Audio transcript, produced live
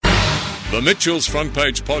The Mitchell's Front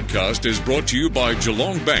Page podcast is brought to you by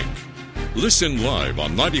Geelong Bank. Listen live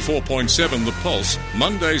on 94.7 The Pulse,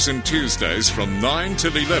 Mondays and Tuesdays from 9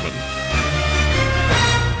 till 11.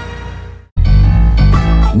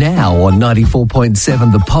 Now on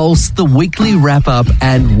 94.7 The Pulse, the weekly wrap-up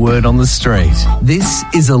and word on the street. This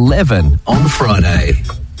is 11 on Friday.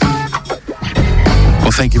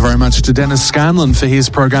 Well, thank you very much to Dennis Scanlon for his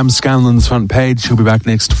program, Scanlon's Front Page. He'll be back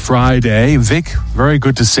next Friday. Vic, very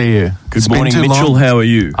good to see you. Good morning, Mitchell. How are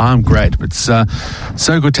you? I'm great. It's so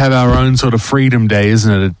good to have our own sort of Freedom Day,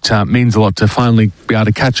 isn't it? It means a lot to finally be able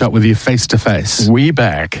to catch up with you face-to-face. We're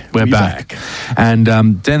back. We're back. And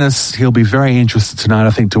Dennis, he'll be very interested tonight,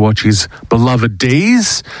 I think, to watch his beloved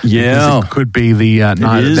D's. Yeah. It could be the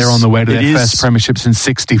night that they're on the way to their first premiership since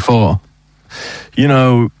 64. You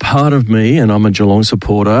know, part of me, and I'm a Geelong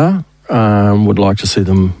supporter, would like to see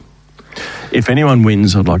them. If anyone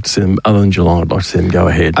wins, I'd like to see them, other than Geelong, I'd like to see them go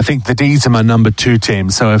ahead. I think the D's are my number 2 team.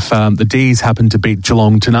 So if the D's happen to beat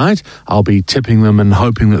Geelong tonight, I'll be tipping them and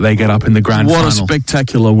hoping that they get up in the grand final. What a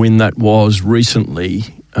spectacular win that was recently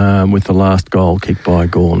with the last goal kicked by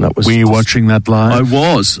Gawn. Were you watching that live?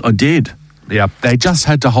 I did. Yeah, they just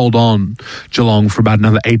had to hold on, Geelong, for about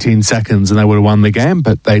another 18 seconds and they would have won the game,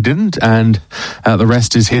 but they didn't, and the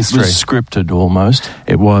rest is history. It was scripted, almost.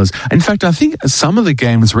 It was. In fact, I think some of the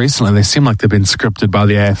games recently, they seem like they've been scripted by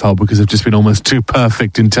the AFL because they've just been almost too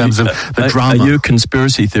perfect in terms of the drama. Are you a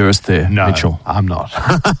conspiracy theorist there, Mitchell? I'm not.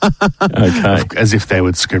 Okay. As if they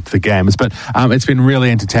would script the games. But it's been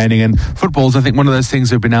really entertaining, and football's, I think, one of those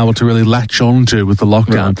things we've been able to really latch on to with the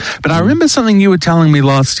lockdown. Right. But I remember something you were telling me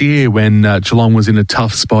last year when Geelong was in a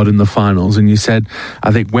tough spot in the finals, and you said,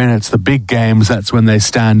 I think when it's the big games, that's when they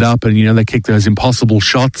stand up and, you know, they kick those impossible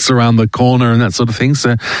shots around the corner and that sort of thing.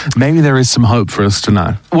 So maybe there is some hope for us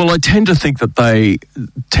tonight. Well, I tend to think that they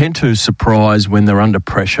tend to surprise when they're under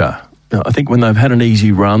pressure. I think when they've had an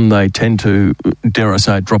easy run, they tend to, dare I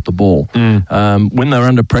say, drop the ball. When they're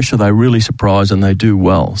under pressure, they really surprise and they do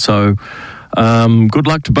well. So good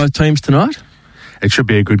luck to both teams tonight. It should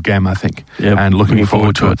be a good game, I think, and looking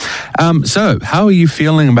forward to it. So, how are you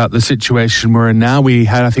feeling about the situation we're in now? We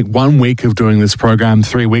had, I think, 1 week of doing this program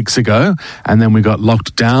 3 weeks ago, and then we got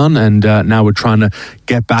locked down, and now we're trying to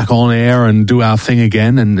get back on air and do our thing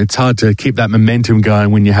again, and it's hard to keep that momentum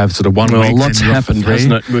going when you have sort of 1 week. Lots happened,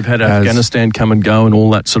 hasn't it? We've had Afghanistan come and go and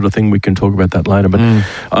all that sort of thing. We can talk about that later, but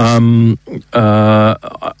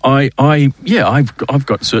I've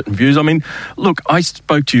got certain views. I mean, look, I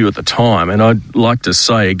spoke to you at the time, and I'd like to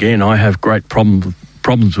say again, I have great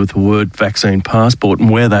problems with the word vaccine passport and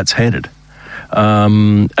where that's headed.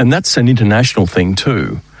 And that's an international thing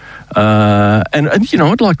too. And you know,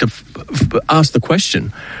 I'd like to ask the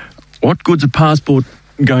question, what good's a passport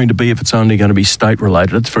going to be if it's only going to be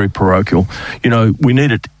state-related? It's very parochial. You know, we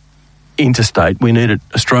need it interstate. We need it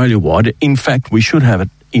Australia-wide. In fact, we should have it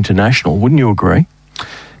international. Wouldn't you agree?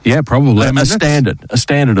 Yeah, probably. A standard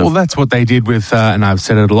of... Well, that's what they did with, and I've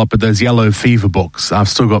said it a lot, but those yellow fever books. I've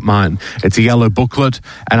still got mine. It's a yellow booklet,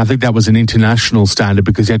 and I think that was an international standard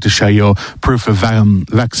because you had to show your proof of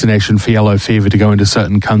vaccination for yellow fever to go into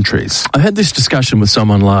certain countries. I had this discussion with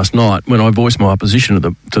someone last night when I voiced my opposition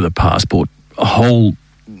to the passport.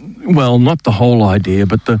 Well, not the whole idea,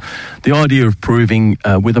 but the idea of proving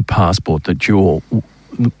with a passport that you're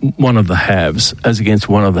one of the haves as against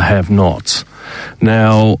one of the have-nots.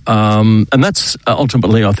 Now, and that's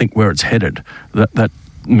ultimately, I think, where it's headed, that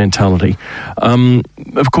mentality.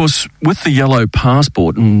 Of course, with the yellow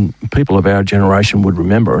passport, and people of our generation would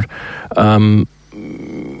remember it,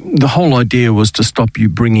 the whole idea was to stop you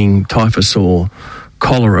bringing typhus or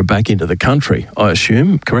cholera back into the country, I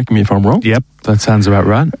assume. Correct me if I'm wrong. Yep, that sounds about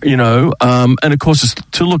right. You know, and of course, it's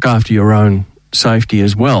to look after your own safety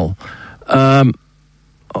as well.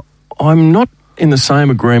 I'm not in the same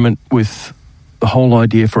agreement with the whole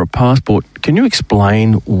idea for a passport. Can you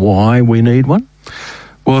explain why we need one?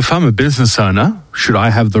 Well, if I'm a business owner, should I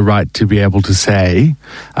have the right to be able to say,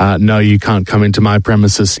 no, you can't come into my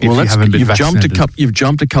premises if you haven't been vaccinated? You've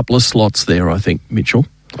jumped a couple of slots there, I think, Mitchell.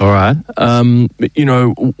 All right. You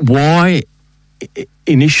know, why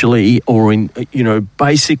initially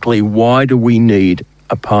basically, why do we need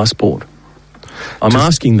a passport? I'm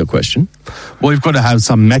asking the question. Well, you've got to have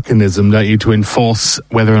some mechanism, don't you, to enforce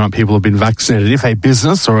whether or not people have been vaccinated. If a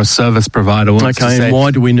business or a service provider wants to say... and why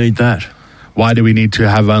do we need that? Why do we need to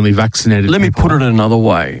have only vaccinated people? Let me put it another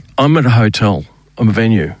way. I'm at a hotel. I'm a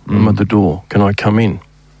venue. I'm at the door. Can I come in?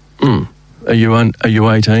 Are you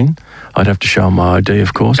 18? I'd have to show them my ID,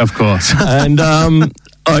 of course. Of course. And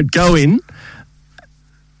I'd go in.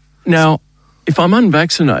 Now, if I'm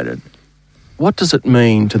unvaccinated, what does it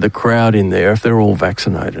mean to the crowd in there if they're all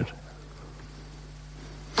vaccinated?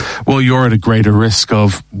 Well, you're at a greater risk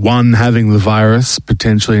of, one, having the virus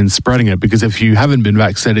potentially and spreading it, because if you haven't been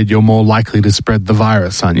vaccinated, you're more likely to spread the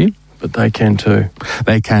virus, aren't you? But they can too.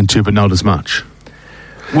 They can too, but not as much.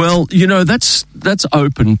 Well, that's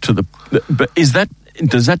open to the... But does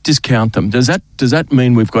that discount them? Does that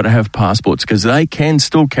mean we've got to have passports? Because they can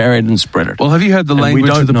still carry it and spread it. Well, have you heard the language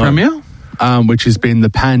of the Premier? Which has been the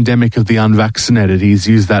pandemic of the unvaccinated. He's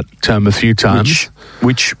used that term a few times.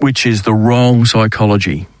 Which is the wrong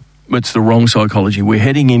psychology. It's the wrong psychology. We're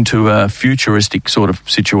heading into a futuristic sort of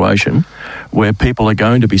situation where people are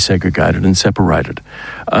going to be segregated and separated.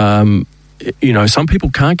 Some people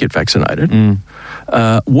can't get vaccinated.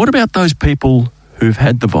 What about those people who've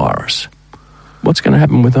had the virus? What's going to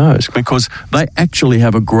happen with those? Because they actually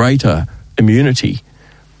have a greater immunity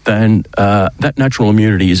than that natural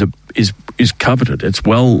immunity is coveted. It's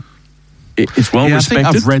well respected. I think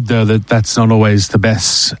I've read though that that's not always the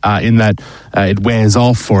best in that it wears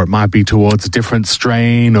off, or it might be towards a different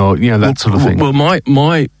strain, or that sort of thing. Well,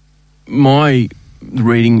 my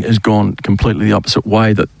reading has gone completely the opposite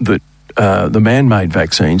way. That the man-made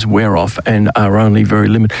vaccines wear off and are only very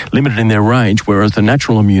limited in their range, whereas the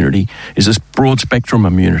natural immunity is this broad-spectrum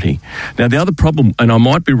immunity. Now, the other problem, and I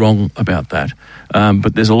might be wrong about that,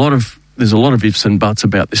 but there's a lot of ifs and buts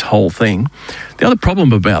about this whole thing. The other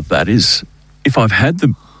problem about that is, if I've had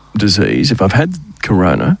the disease, if I've had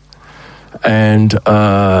corona, and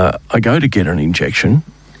I go to get an injection,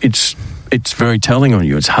 it's very telling on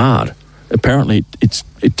you. It's hard. Apparently, it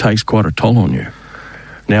takes quite a toll on you.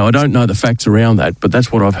 Now, I don't know the facts around that, but that's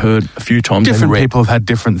what I've heard a few times. Different people have had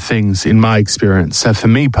different things, in my experience. So for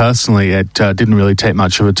me personally, it didn't really take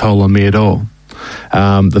much of a toll on me at all.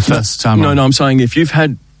 The first time... No, I'm saying if you've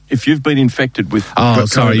been infected with COVID.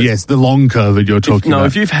 Sorry, yes, the long COVID you're talking about. No,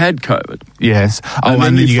 if you've had COVID. Yes. And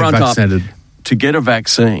then you get vaccinated. To get a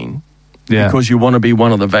vaccine, because you want to be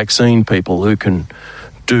one of the vaccine people who can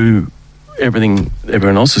do everything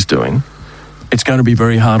everyone else is doing, it's going to be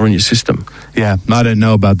very hard on your system. Yeah, I don't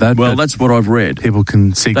know about that. Well, that's what I've read. People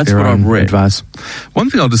can seek their own advice. One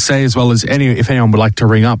thing I'll just say as well is, if anyone would like to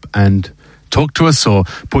ring up and talk to us or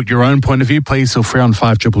put your own point of view, please feel free on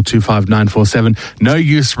 5225 No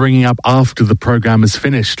use ringing up after the program is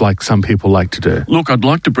finished, like some people like to do. Look, I'd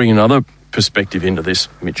like to bring another perspective into this,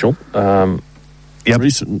 Mitchell.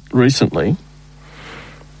 Recently,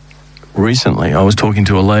 I was talking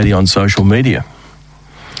to a lady on social media,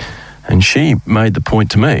 and she made the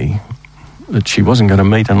point to me that she wasn't going to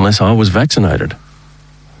meet unless I was vaccinated.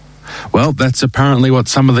 Well, that's apparently what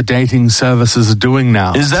some of the dating services are doing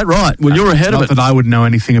now. Is that right? Well, you're ahead of it. Not that I would know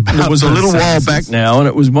anything about it. It was a little while back now, and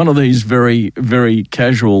it was one of these very, very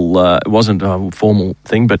casual, it wasn't a formal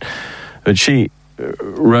thing, but she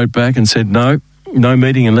wrote back and said, no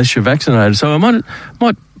meeting unless you're vaccinated. So I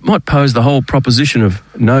might pose the whole proposition of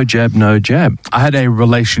no jab, no jab. I had a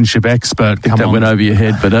relationship expert come on. That went over your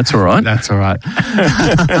head, but that's all right. That's all right.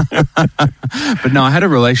 But no, I had a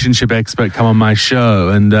relationship expert come on my show,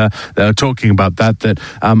 and they were talking about that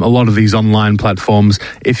a lot of these online platforms,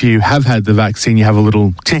 if you have had the vaccine, you have a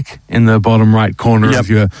little tick in the bottom right corner of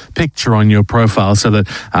your picture on your profile, so that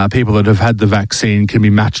people that have had the vaccine can be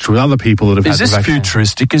matched with other people that have had the vaccine. Is this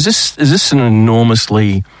futuristic? Is this an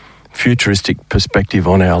enormously futuristic perspective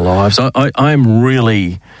on our lives? I'm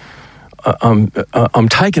really... I'm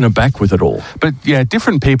taken aback with it all. But yeah,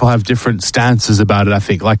 different people have different stances about it, I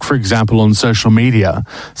think. Like, for example, on social media,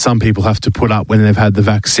 some people have to put up when they've had the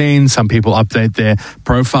vaccine. Some people update their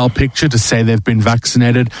profile picture to say they've been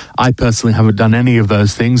vaccinated. I personally haven't done any of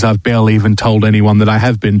those things. I've barely even told anyone that I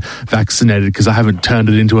have been vaccinated, because I haven't turned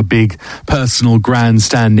it into a big personal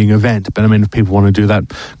grandstanding event. But I mean, if people want to do that,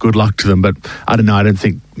 good luck to them. But I don't know, I don't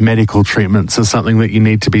think medical treatments are something that you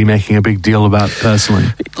need to be making a big deal about personally.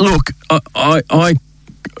 Look, I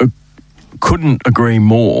couldn't agree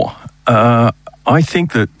more. I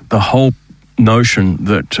think that the whole notion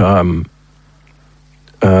that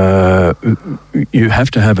you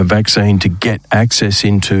have to have a vaccine to get access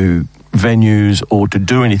into venues or to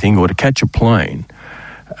do anything or to catch a plane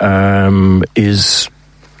is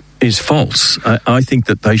false. I think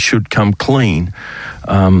that they should come clean.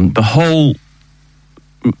 The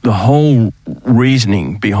whole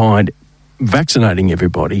reasoning behind vaccinating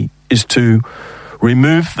everybody is to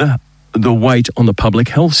remove the weight on the public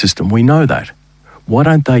health system. We know that. Why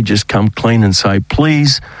don't they just come clean and say,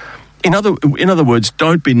 please, in other words,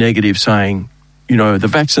 don't be negative saying, the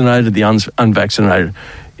vaccinated, the unvaccinated.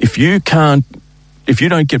 If you don't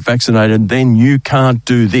get vaccinated, then you can't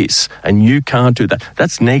do this and you can't do that.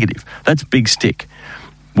 That's negative. That's big stick.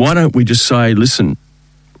 Why don't we just say, listen,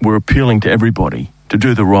 we're appealing to everybody to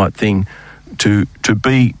do the right thing, to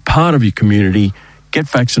be part of your community, get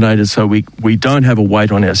vaccinated so we don't have a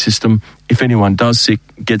weight on our system. If anyone does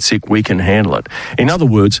get sick, we can handle it. In other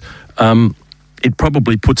words, it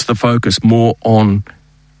probably puts the focus more on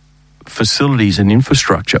facilities and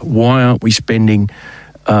infrastructure. Why aren't we spending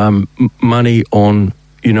money on,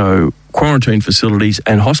 quarantine facilities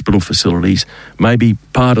and hospital facilities, maybe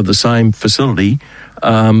part of the same facility,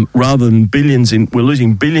 rather than we're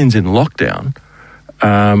losing billions in lockdown.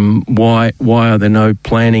 Why are there no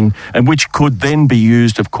planning, and which could then be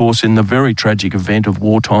used, of course, in the very tragic event of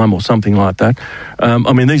wartime or something like that?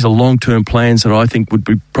 These are long-term plans that I think would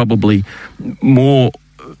be probably more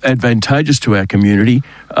advantageous to our community.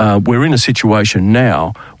 We're in a situation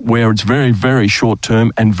now where it's very, very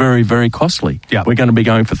short-term and very, very costly. Yeah. We're going to be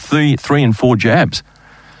going for 3 and 4 jabs.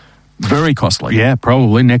 Very costly. Yeah,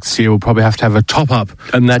 probably. Next year we'll probably have to have a top-up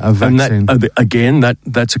of vaccine.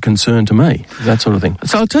 That's a concern to me, that sort of thing.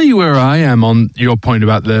 So I'll tell you where I am on your point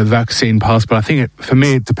about the vaccine passport. I think for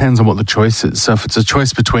me it depends on what the choice is. So if it's a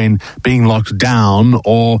choice between being locked down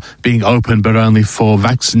or being open but only for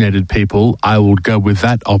vaccinated people, I would go with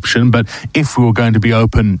that option. But if we were going to be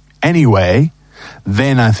open anyway,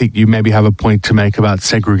 then I think you maybe have a point to make about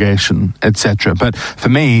segregation, etc. But for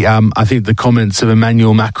me, I think the comments of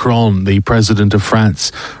Emmanuel Macron, the president of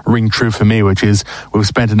France, ring true for me, which is we've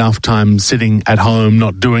spent enough time sitting at home,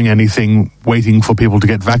 not doing anything, waiting for people to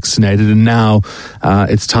get vaccinated, and now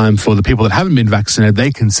it's time for the people that haven't been vaccinated,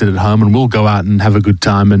 they can sit at home and we'll go out and have a good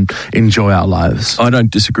time and enjoy our lives. I don't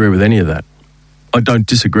disagree with any of that.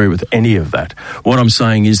 What I'm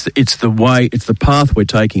saying is it's the path we're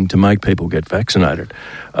taking to make people get vaccinated.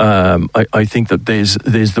 I think that there's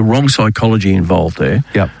the wrong psychology involved there.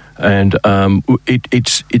 Yep. And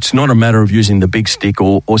it's not a matter of using the big stick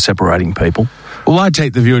or separating people. Well, I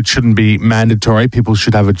take the view it shouldn't be mandatory. People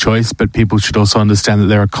should have a choice, but people should also understand that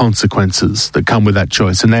there are consequences that come with that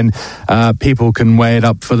choice. And then people can weigh it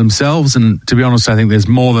up for themselves. And to be honest, I think there's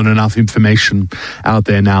more than enough information out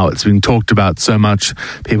there now. It's been talked about so much.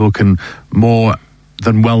 People can more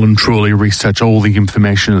than well and truly research all the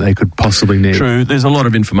information that they could possibly need. True, there's a lot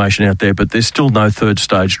of information out there, but there's still no third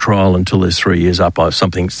stage trial until there's 3 years up or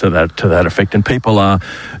something to that effect. And people are,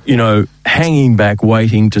 hanging back,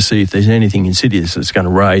 waiting to see if there's anything insidious that's going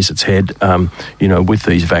to raise its head, with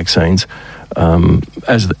these vaccines.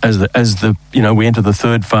 As we enter the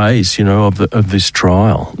third phase, of this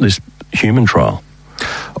trial, this human trial.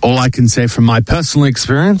 All I can say from my personal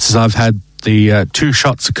experience is I've had the 2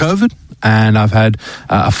 shots of COVID. And I've had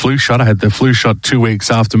a flu shot. I had the flu shot 2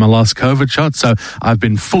 weeks after my last COVID shot. So I've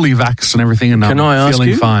been fully vaxxed and everything, and I'm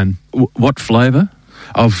feeling fine. What flavour?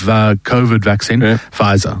 Of COVID vaccine? Yeah.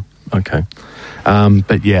 Pfizer. Okay.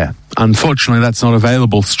 But yeah, unfortunately that's not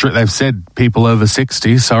available. They've said people over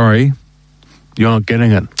 60, sorry, you're not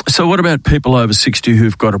getting it. So what about people over 60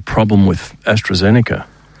 who've got a problem with AstraZeneca?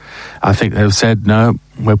 I think they've said, no,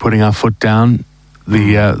 we're putting our foot down.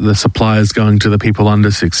 The supply is going to the people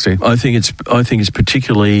under 60. I think it's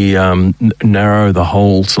particularly narrow, the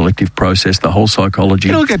whole selective process, the whole psychology.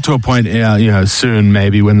 It'll get to a point, soon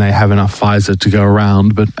maybe when they have enough Pfizer to go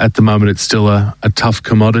around, but at the moment it's still a tough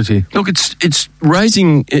commodity. Look, it's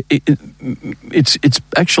raising. It's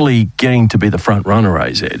actually getting to be the front runner,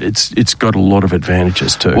 AZ. It's got a lot of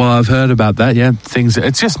advantages too. Well, I've heard about that. Yeah,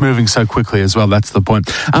 it's just moving so quickly as well. That's the point.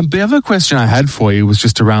 The other question I had for you was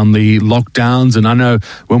just around the lockdowns, and I know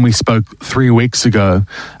when we spoke 3 weeks ago,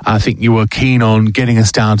 I think you were keen on getting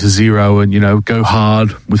us down to 0 and, go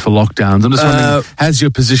hard with the lockdowns. I'm just wondering, has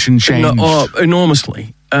your position changed? No,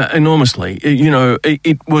 enormously. Enormously.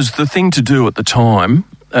 It was the thing to do at the time,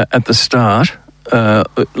 at the start.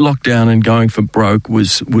 Lockdown and going for broke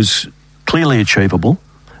was clearly achievable.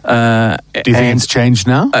 Do you think it's changed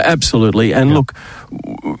now? Absolutely. And look,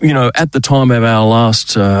 at the time of our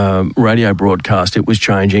last radio broadcast, it was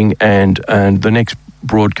changing, and the next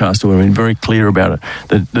broadcaster would have been very clear about it,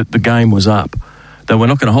 that the game was up. They were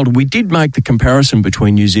not going to hold it. We did make the comparison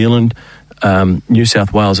between New Zealand, New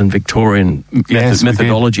South Wales and Victorian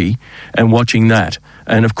methodology, and watching that.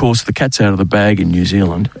 And of course, the cat's out of the bag in New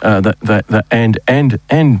Zealand,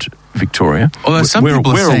 and Victoria. Although some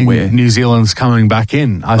people are saying New Zealand's coming back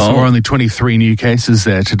in. I saw only 23 new cases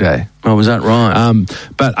there today. Oh, was that right?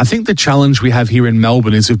 But I think the challenge we have here in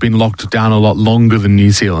Melbourne is we've been locked down a lot longer than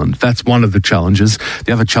New Zealand. That's one of the challenges.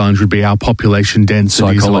 The other challenge would be our population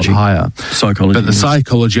density is a lot higher. Psychology. But the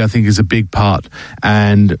psychology, I think, is a big part.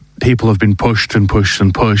 And people have been pushed and pushed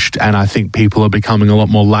and pushed, and I think people are becoming a lot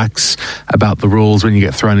more lax about the rules when you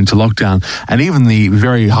get thrown into lockdown. And even the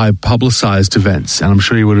very high publicised events, and I'm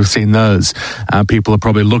sure you would have seen those, people are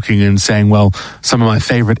probably looking and saying, well, some of my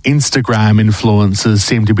favourite Instagram influencers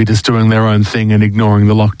seem to be just doing their own thing and ignoring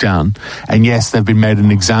the lockdown. And yes, they've been made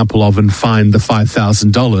an example of and fined the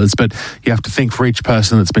 $5,000, but you have to think for each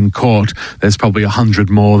person that's been caught, there's probably 100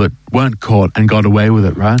 more that weren't caught and got away with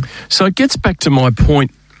it, right? So it gets back to my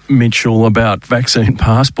point, Mitchell, about vaccine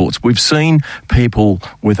passports. We've seen people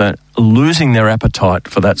with losing their appetite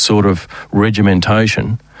for that sort of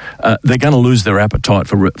regimentation. They're going to lose their appetite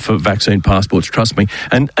for vaccine passports, trust me.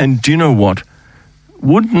 And do you know what?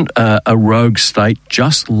 Wouldn't a rogue state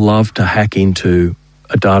just love to hack into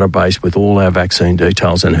a database with all our vaccine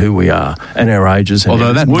details and who we are and our ages? And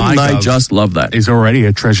although that wouldn't they just love that? Is already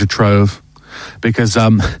a treasure trove. Because I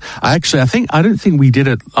don't think we did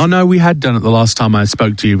it. Oh no, we had done it the last time I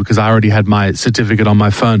spoke to you because I already had my certificate on my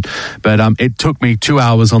phone. But it took me 2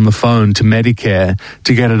 hours on the phone to Medicare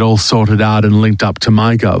to get it all sorted out and linked up to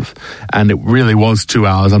MyGov. And it really was 2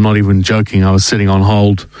 hours. I'm not even joking. I was sitting on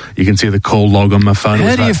hold. You can see the call log on my phone.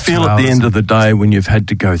 How do you feel at the end of the day when you've had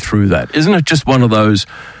to go through that? Isn't it just one of those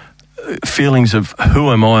feelings of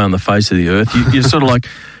who am I on the face of the earth? You're sort of like,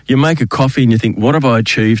 you make a coffee and you think, what have I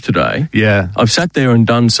achieved today? Yeah. I've sat there and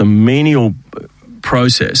done some menial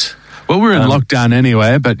process. Well, we're in lockdown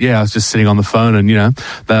anyway, but yeah, I was just sitting on the phone and,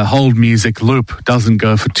 the hold music loop doesn't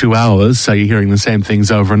go for 2 hours, so you're hearing the same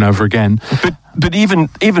things over and over again. But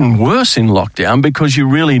even worse in lockdown because you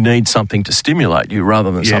really need something to stimulate you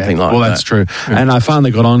rather than something like that. Well, that's true. Yeah. And I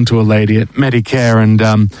finally got on to a lady at Medicare and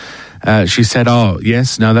she said, oh,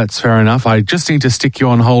 yes, no, that's fair enough. I just need to stick you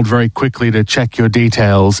on hold very quickly to check your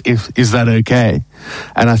details. Is that okay?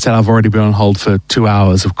 And I said, I've already been on hold for 2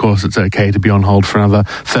 hours. Of course, it's okay to be on hold for another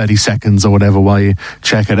 30 seconds or whatever while you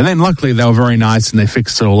check it. And then luckily they were very nice and they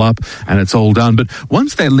fixed it all up and it's all done. But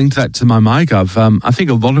once they linked that to my MyGov, I think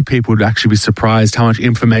a lot of people would actually be surprised how much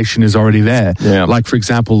information is already there. Yeah. Like, for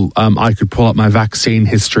example, I could pull up my vaccine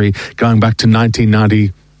history going back to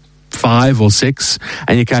 1995 or 6,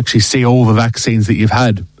 and you can actually see all the vaccines that you've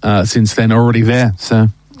had since then already there. So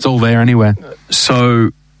it's all there anyway.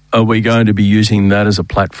 So are we going to be using that as a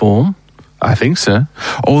platform? I think so.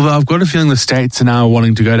 Although I've got a feeling the states are now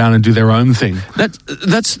wanting to go down and do their own thing.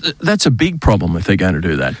 That's a big problem if they're going to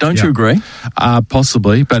do that. Don't you agree?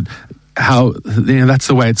 Possibly, but how that's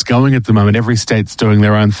the way it's going at the moment. Every state's doing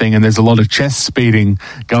their own thing, and there's a lot of chess speeding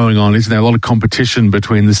going on, isn't there? A lot of competition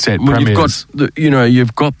between the state premiers.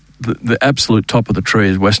 You've got the absolute top of the tree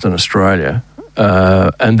is Western Australia,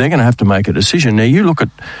 and they're going to have to make a decision. Now, you look at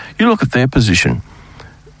their position.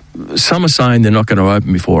 Some are saying they're not going to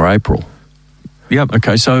open before April. Yep.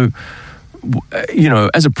 Okay, so,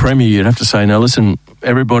 as a premier, you'd have to say, now, listen,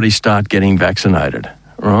 everybody start getting vaccinated,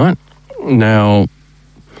 right? Now,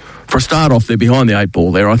 for a start off, they're behind the 8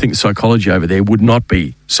 ball there. I think the psychology over there would not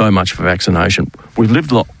be so much for vaccination. We've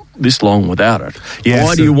lived this long without it. Yes,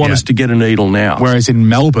 why do you want us to get a needle now? Whereas in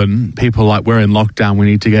Melbourne, people like, we're in lockdown, we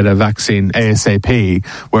need to get a vaccine ASAP.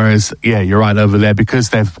 Whereas, you're right over there because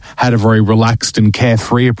they've had a very relaxed and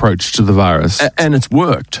carefree approach to the virus. And it's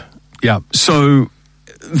worked. Yeah. So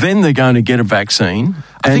then they're going to get a vaccine.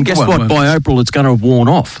 And guess what? By April, it's going to have worn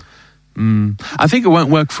off. I think it won't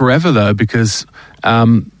work forever, though, because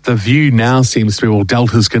the view now seems to be, well,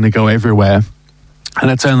 Delta's going to go everywhere. And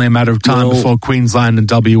it's only a matter of time before Queensland and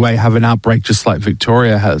WA have an outbreak just like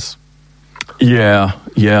Victoria has. Yeah.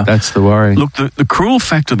 That's the worry. Look, the cruel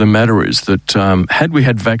fact of the matter is that had we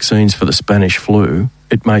had vaccines for the Spanish flu,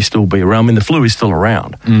 it may still be around. I mean, the flu is still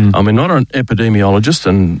around. I mean, not an epidemiologist,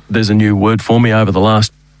 and there's a new word for me over the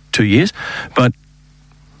last 2 years, but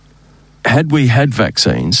had we had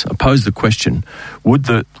vaccines, I pose the question, would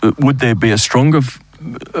there be a stronger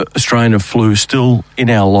strain of flu still in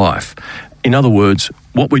our life? In other words,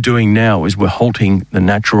 what we're doing now is we're halting the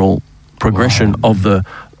natural progression of the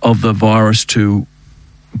virus to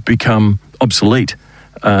become obsolete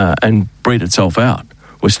and breed itself out.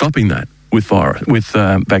 We're stopping that with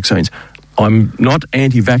vaccines. I'm not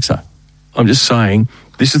anti-vaxxer. I'm just saying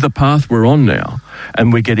this is the path we're on now,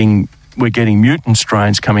 and we're getting mutant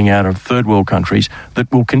strains coming out of third world countries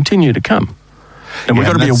that will continue to come. And we've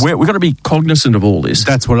got to be aware. We've got to be cognizant of all this.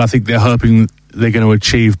 That's what I think they're hoping they're going to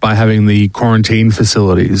achieve by having the quarantine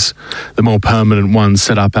facilities, the more permanent ones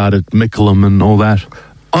set up out at Mickleham and all that.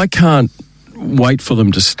 I can't wait for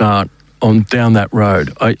them to start down that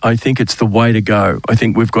road. I think it's the way to go. I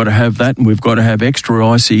think we've got to have that, and we've got to have extra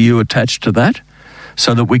ICU attached to that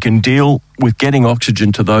so that we can deal with getting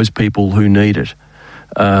oxygen to those people who need it.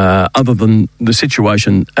 other than the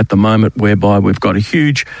situation at the moment whereby we've got a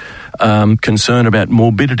huge concern about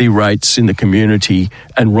morbidity rates in the community,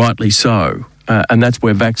 and rightly so. And that's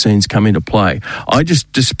where vaccines come into play. I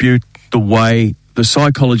just dispute the way the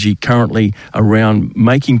psychology currently around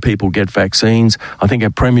making people get vaccines. I think our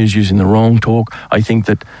Premier's using the wrong talk. I think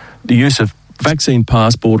that the use of vaccine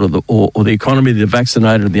passport or the economy of the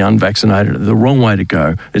vaccinated and the unvaccinated are the wrong way to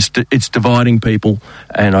go. It's dividing people,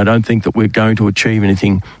 and I don't think that we're going to achieve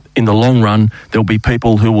anything. In the long run, there'll be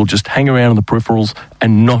people who will just hang around in the peripherals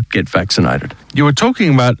and not get vaccinated. You were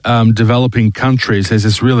talking about developing countries. There's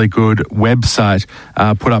this really good website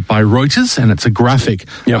put up by Reuters, and it's a graphic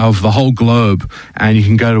of the whole globe. And you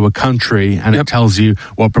can go to a country, and it tells you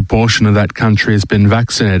what proportion of that country has been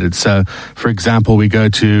vaccinated. So, for example, we go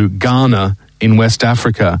to Ghana in West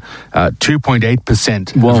Africa,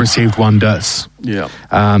 2.8% have received one dose.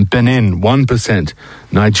 Benin, 1%.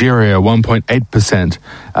 Nigeria, 1.8%.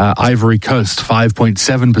 Ivory Coast,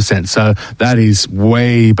 5.7%. So that is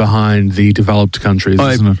way behind the developed countries,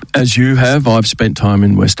 isn't it? As you have, I've spent time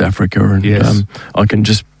in West Africa, and I can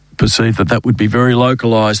just perceive that would be very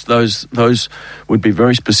localised. Those would be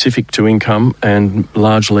very specific to income and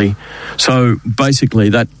largely. So basically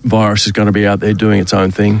that virus is going to be out there doing its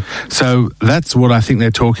own thing. So that's what I think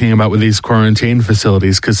they're talking about with these quarantine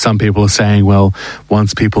facilities, because some people are saying, well,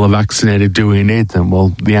 once people are vaccinated, do we need them? Well,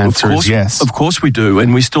 the answer is yes. Of course we do,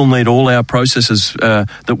 and we still need all our processes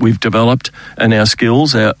that we've developed and our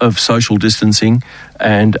skills of social distancing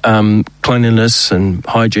and cleanliness and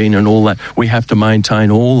hygiene and all that. We have to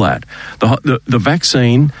maintain all that. The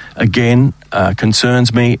vaccine, again,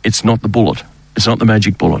 concerns me. It's not the bullet. It's not the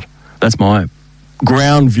magic bullet. That's my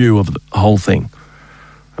ground view of the whole thing.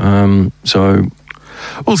 So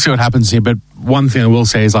we'll see what happens here, but one thing I will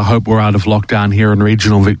say is I hope we're out of lockdown here in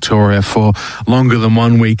regional Victoria for longer than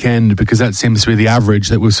one weekend, because that seems to be the average,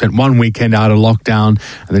 that we've spent one weekend out of lockdown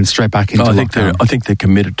and then straight back into lockdown. I think they're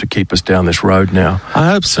committed to keep us down this road now.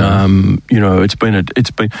 I hope so.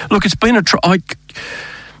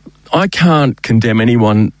 I can't condemn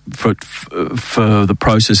anyone for the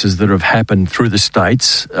processes that have happened through the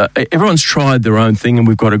states. Everyone's tried their own thing, and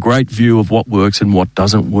we've got a great view of what works and what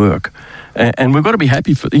doesn't work. And we've got to be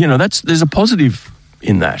happy for, there's a positive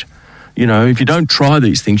in that. If you don't try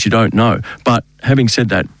these things, you don't know. But having said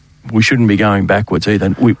that, we shouldn't be going backwards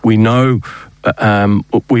either. We know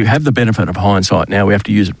we have the benefit of hindsight now. We have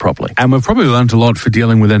to use it properly. And we've probably learned a lot for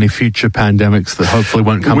dealing with any future pandemics that hopefully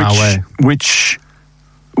won't come our way. Which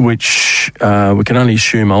we can only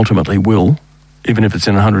assume ultimately will, even if it's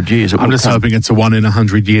in 100 years. I'm just hoping it's a 1 in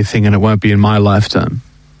 100 year thing and it won't be in my lifetime.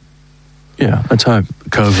 Yeah, let's hope.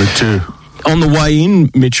 COVID too. On the way in,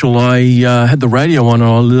 Mitchell, I had the radio on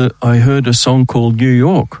and I heard a song called New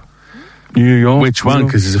York. New York. Which one?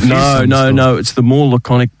 Because there's a few songs. No. It's the more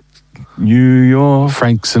laconic New York.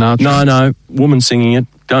 Frank Sinatra? No. Woman singing it.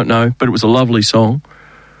 Don't know. But it was a lovely song.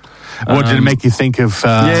 What did it make you think of?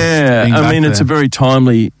 It's a very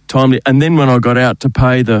timely. And then when I got out to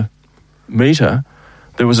pay the meter,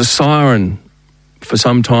 there was a siren for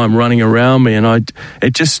some time running around me, and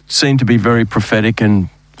it just seemed to be very prophetic and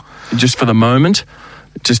just for the moment,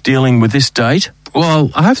 just dealing with this date. Well,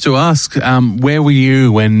 I have to ask, where were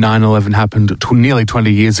you when 9/11 happened nearly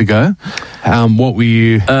 20 years ago? What were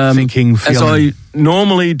you thinking, feeling? As I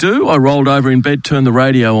normally do, I rolled over in bed, turned the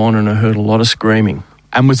radio on, and I heard a lot of screaming.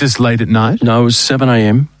 And was this late at night? No, it was 7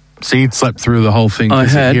 a.m. So you'd slept through the whole thing? I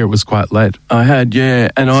had. Here it was quite late. I had, yeah.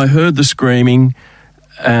 And I heard the screaming,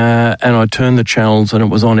 and I turned the channels, and it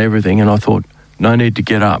was on everything, and I thought, no need to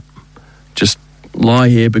get up. Just lie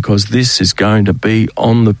here, because this is going to be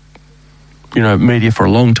on the media for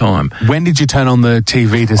a long time. When did you turn on the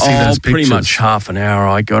TV to see those pictures? Pretty much half an hour.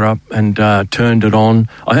 I got up and turned it on.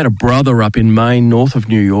 I had a brother up in Maine, north of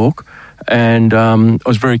New York, and I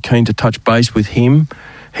was very keen to touch base with him.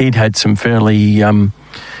 He'd had some fairly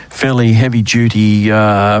heavy-duty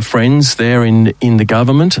friends there in the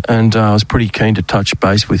government, and I was pretty keen to touch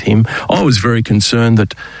base with him. I was very concerned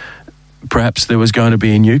that perhaps there was going to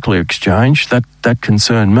be a nuclear exchange. That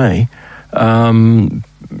concerned me.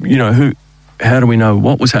 How do we know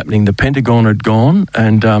what was happening? The Pentagon had gone,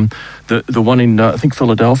 and the one in I think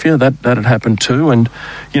Philadelphia that had happened too, and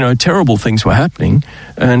terrible things were happening,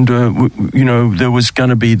 and there was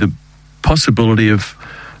going to be the possibility of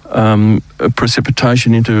a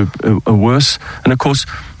precipitation into a worse. And of course,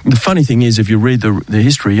 the funny thing is, if you read the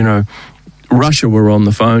history, Russia were on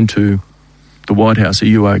the phone to the White House. Are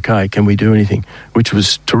you okay? Can we do anything? Which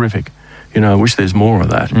was terrific. I wish there's more of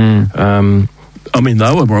that. They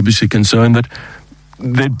were obviously concerned that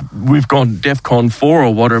we've gone DEFCON 4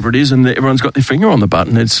 or whatever it is, and everyone's got their finger on the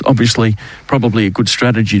button. It's obviously probably a good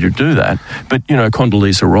strategy to do that. But,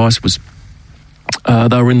 Condoleezza Rice was...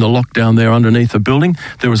 they were in the lockdown there underneath the building.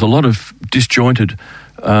 There was a lot of disjointed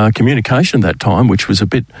communication at that time, which was a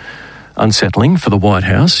bit unsettling for the White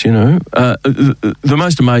House, The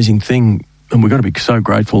most amazing thing, and we've got to be so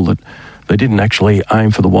grateful that they didn't actually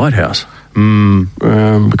aim for the White House,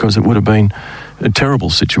 because it would have been a terrible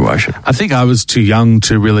situation. I think I was too young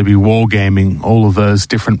to really be wargaming all of those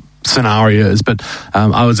different scenarios, but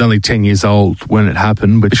I was only 10 years old when it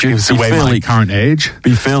happened, which gives away my current age.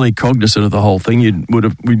 Be fairly cognizant of the whole thing.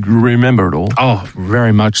 We'd remember it all. Oh,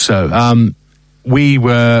 very much so. We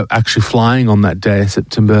were actually flying on that day,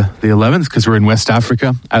 September the 11th, because we're in West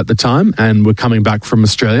Africa at the time, and we're coming back from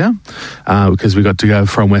Australia, because we got to go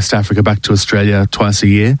from West Africa back to Australia twice a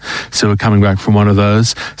year. So we're coming back from one of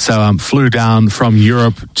those. So flew down from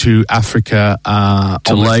Europe to Africa.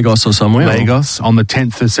 To Lagos or somewhere? Lagos on the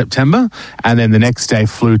 10th of September. And then the next day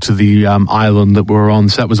flew to the island that we were on.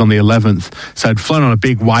 So that was on the 11th. So I'd flown on a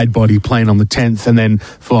big wide-body plane on the 10th and then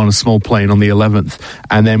flew on a small plane on the 11th.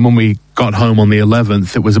 And then when we got home on the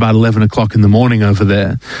 11th, it was about 11 o'clock in the morning over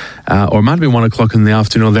there, or it might have been 1 o'clock in the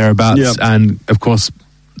afternoon or thereabouts. Yep. And of course,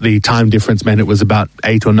 the time difference meant it was about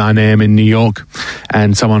 8 or 9 a.m. in New York,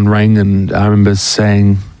 and someone rang, and I remember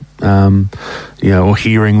saying, or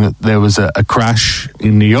hearing that there was a crash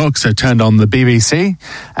in New York, so turned on the BBC,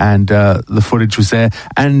 and the footage was there,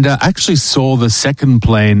 and actually saw the second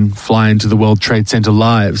plane fly into the World Trade Center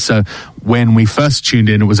live. So when we first tuned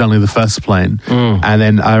in, it was only the first plane, and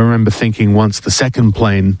then I remember thinking once the second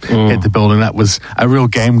plane hit the building, that was a real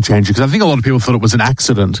game changer, because I think a lot of people thought it was an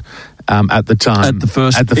accident at the time. At the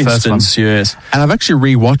first instance, yes. And I've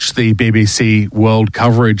actually rewatched the BBC World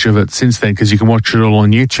coverage of it since then, because you can watch it all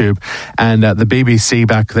on YouTube. And the BBC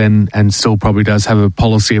back then, and still probably does, have a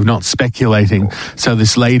policy of not speculating. So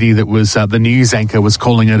this lady that was the news anchor was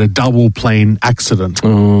calling it a double plane accident,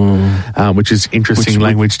 which is interesting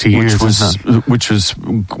language to use. Which was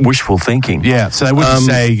wishful thinking. Yeah, so they wouldn't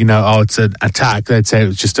say, it's an attack. They'd say it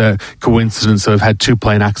was just a coincidence that we've had 2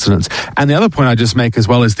 plane accidents. And the other point I just make as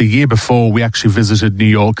well is the year before, we actually visited New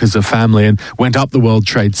York as a family and went up the World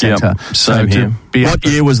Trade Center. Yep, same here. What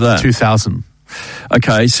year was that? 2000.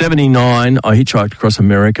 Okay, 79, I hitchhiked across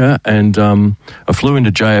America, and I flew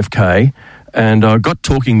into JFK, and I got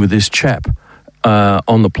talking with this chap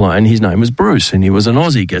on the plane. His name was Bruce, and he was an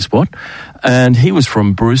Aussie, guess what? And he was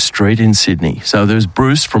from Bruce Street in Sydney. So there's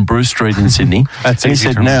Bruce from Bruce Street in Sydney. That's and he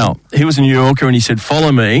said, now, he was a New Yorker, and he said,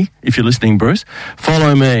 follow me, if you're listening, Bruce,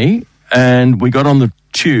 follow me. And we got on the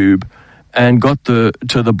tube and got to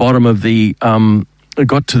the bottom of the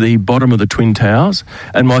Twin Towers,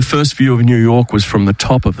 and my first view of New York was from the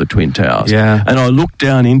top of the Twin Towers. Yeah. And I looked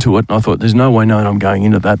down into it, and I thought, there's no way I'm going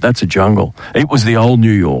into that. That's a jungle. It was the old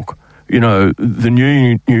New York. The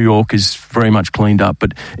new New York is very much cleaned up,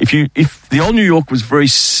 but if the old New York was very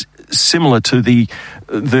similar to the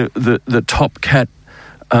Top Cat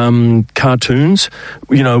cartoons,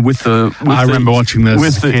 I remember watching those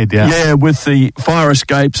as a kid, yeah, with the fire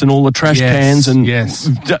escapes and all the trash cans, and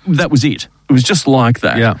that was it. It was just like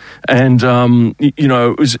that. Yeah. And,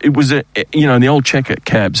 it was the old checker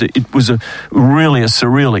cabs. It was really a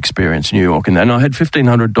surreal experience in New York. And I had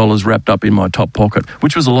 $1,500 wrapped up in my top pocket,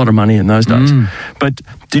 which was a lot of money in those days. But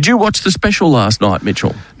did you watch the special last night,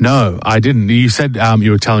 Mitchell? No, I didn't. You said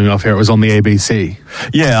you were telling me off here it was on the ABC.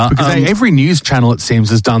 Yeah. Because every news channel, it seems,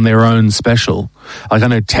 has done their own special. Like I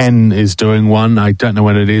know 10 is doing one. I don't know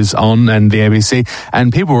when it is on, and the ABC.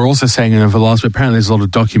 And people were also saying over the last, but apparently there's a lot of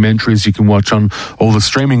documentaries you can watch on all the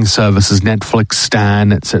streaming services, Netflix,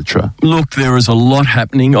 Stan, etc. Look, there is a lot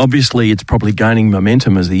happening. Obviously, it's probably gaining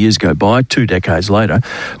momentum as the years go by, 2 decades later.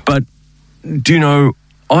 But do you know,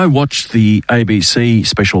 I watched the ABC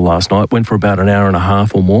special last night, went for about an hour and a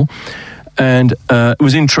half or more, and it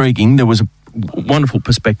was intriguing. There was a wonderful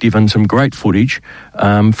perspective and some great footage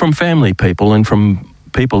from family people and from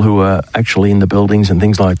people who are actually in the buildings and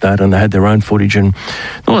things like that, and they had their own footage and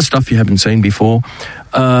a lot of stuff you haven't seen before.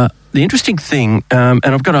 The interesting thing, and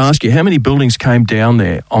I've got to ask you, how many buildings came down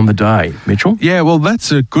there on the day, Mitchell? Yeah, well,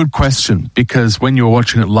 that's a good question, because when you were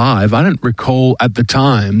watching it live, I don't recall at the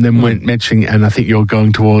time them mentioning, and I think you're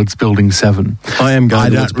going towards Building 7. I am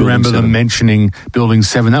going towards Building 7. I don't remember them mentioning Building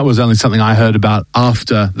 7. That was only something I heard about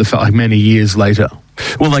after the fact, like many years later.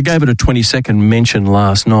 Well, they gave it a 20-second mention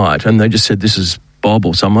last night, and they just said, this is Bob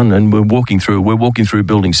or someone, and we're walking through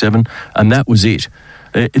Building 7, and that was it.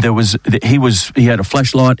 He had a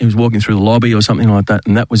flashlight. He was walking through the lobby or something like that,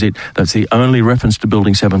 and that was it. That's the only reference to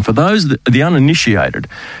Building 7. For those the uninitiated,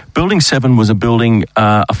 Building 7 was a building,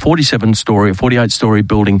 a 48-story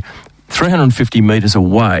building, 350 metres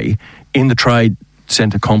away in the Trade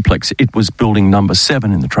Centre complex. It was building number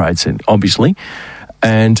 7 in the Trade Centre, obviously,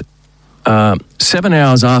 and 7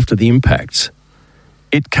 hours after the impacts,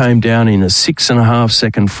 it came down in a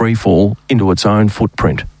 6.5-second free fall into its own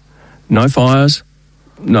footprint. No fires,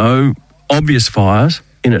 no obvious fires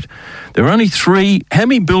in it. There are only 3. How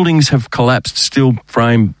many buildings have collapsed, steel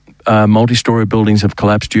frame multi-storey buildings have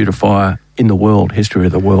collapsed due to fire in the world, history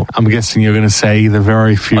of the world? I'm guessing you're going to say the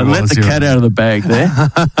very few. I let the cat out of the bag there.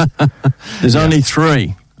 There's only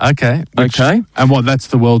 3. Okay. Okay. And what, that's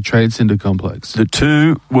the World Trade Center complex? The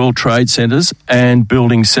 2 World Trade Centers and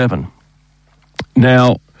Building 7.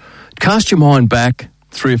 Now, cast your mind back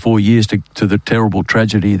 3 or 4 years to the terrible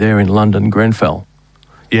tragedy there in London, Grenfell.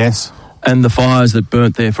 Yes. And the fires that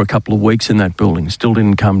burnt there for a couple of weeks in that building still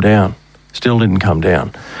didn't come down.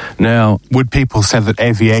 Now, would people say that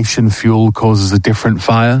aviation fuel causes a different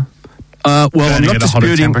fire? Well, I'm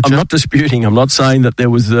not disputing. I'm not saying that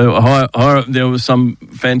there was there was some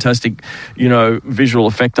fantastic, visual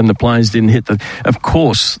effect and the planes didn't hit the. Of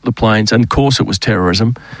course, the planes, and of course, it was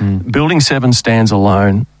terrorism. Building 7 stands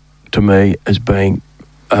alone to me as being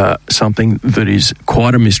something that is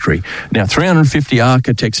quite a mystery. Now, 350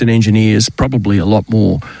 architects and engineers, probably a lot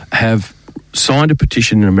more, have signed a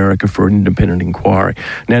petition in America for an independent inquiry.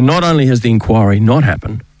 Now, not only has the inquiry not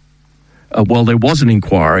happened. There was an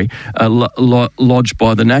inquiry lodged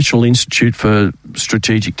by the National Institute for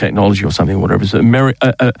Strategic Technology or something, whatever it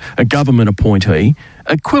is, a government appointee,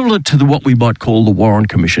 equivalent to what we might call the Warren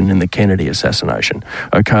Commission in the Kennedy assassination.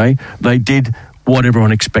 Okay, they did what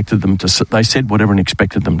everyone expected them to. They said what everyone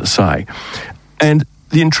expected them to say, and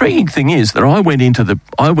the intriguing thing is that I went into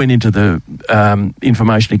the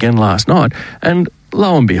information again last night, and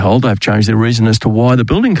lo and behold, they've changed their reason as to why the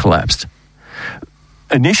building collapsed.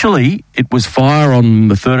 Initially, it was fire on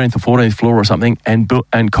the 13th or 14th floor or something, and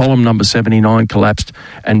column number 79 collapsed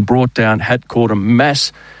and caused a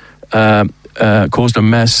mass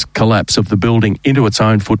collapse of the building into its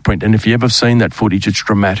own footprint. And if you've ever seen that footage, it's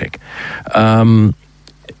dramatic.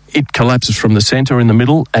 It collapses from the centre in the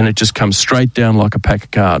middle, and it just comes straight down like a pack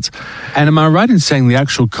of cards. And am I right in saying the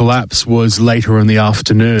actual collapse was later in the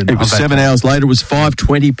afternoon? It was 7 hours later. It was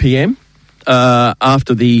 5:20 p.m.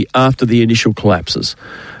 After the initial collapses,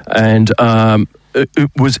 and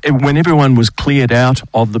it was when everyone was cleared out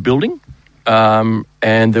of the building, and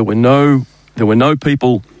there were no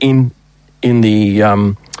people in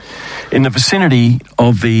the vicinity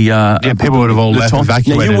of the. People would have all left,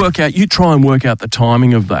 evacuated. Now you try and work out the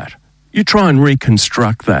timing of that. You try and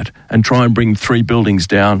reconstruct that and try and bring 3 buildings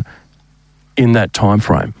down in that time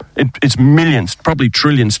frame. It's millions, probably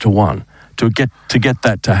trillions to one. To get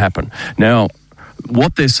that to happen. Now,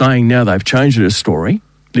 what they're saying now, they've changed it as story.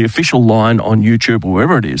 The official line on YouTube or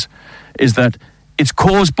wherever it is that it's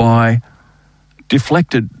caused by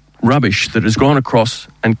deflected rubbish that has gone across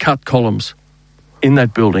and cut columns in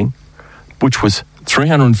that building, which was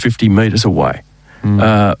 350 metres away.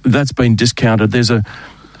 That's been discounted. There's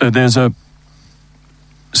a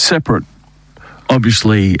separate,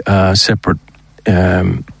 obviously separate.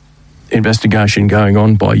 Investigation going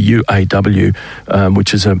on by UAW,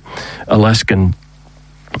 which is a Alaskan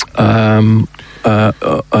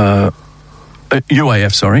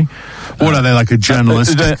UAF. Sorry, what are they, like a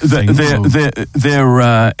journalistic thing?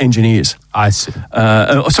 They're engineers. I see.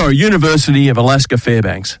 University of Alaska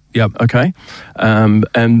Fairbanks. Yep. Okay,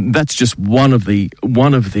 and that's just one of the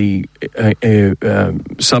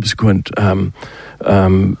subsequent.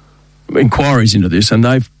 Inquiries into this, and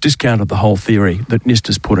they've discounted the whole theory that NIST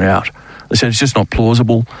has put out. They said it's just not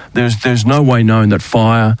plausible. There's no way known that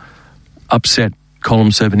fire upset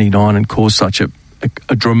column 79 and caused such a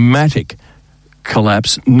dramatic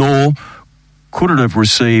collapse, nor could it have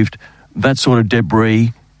received that sort of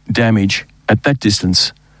debris damage at that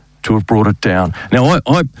distance to have brought it down. Now,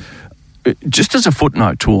 I just as a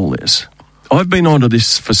footnote to all this, I've been onto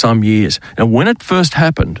this for some years. Now, when it first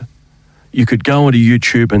happened, you could go onto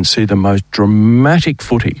YouTube and see the most dramatic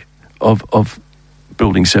footage of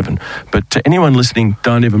Building 7. But to anyone listening,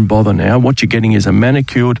 don't even bother now. What you're getting is a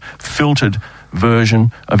manicured, filtered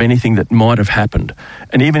version of anything that might have happened.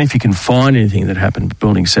 And even if you can find anything that happened at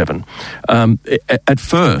Building 7, at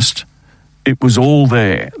first, it was all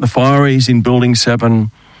there. The fireys in Building 7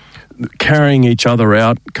 carrying each other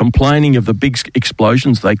out, complaining of the big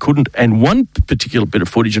explosions they couldn't. And one particular bit of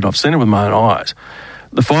footage, and I've seen it with my own eyes,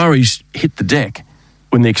 the fireys hit the deck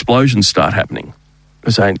when the explosions start happening.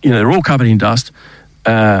 They're saying, they're all covered in dust.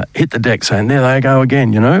 hit the deck saying, there they go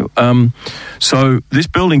again, So this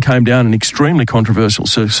building came down in extremely controversial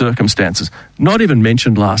circumstances, not even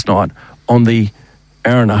mentioned last night on the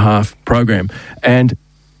hour and a half program, and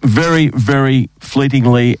very, very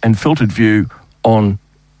fleetingly and filtered view on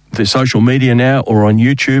the social media now or on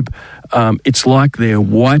YouTube. It's like they're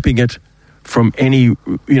wiping it from any,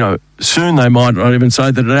 soon they might not even say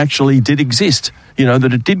that it actually did exist,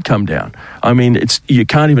 that it did come down. I mean,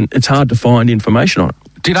 it's hard to find information on it.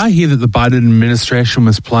 Did I hear that the Biden administration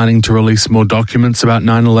was planning to release more documents about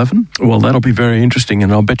 9/11? Well, that'll be very interesting,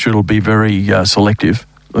 and I'll bet you it'll be very selective.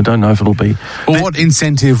 I don't know if it'll be... Well, what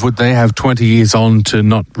incentive would they have 20 years on to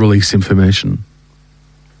not release information?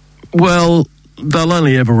 Well, they'll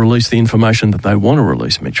only ever release the information that they want to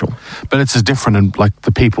release, Mitchell. But it's as different, and like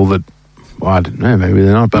the people that... Well, I don't know, maybe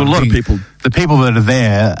they're not. But a lot of people... The people that are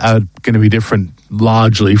there are going to be different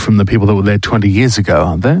largely from the people that were there 20 years ago,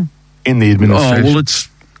 aren't they? In the administration.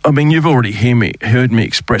 Oh, well, you've already heard me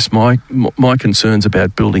express my concerns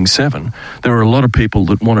about Building 7. There are a lot of people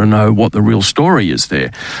that want to know what the real story is there.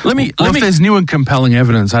 If there's new and compelling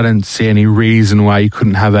evidence, I don't see any reason why you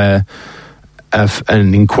couldn't have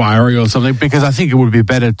an inquiry or something, because I think it would be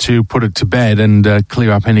better to put it to bed and clear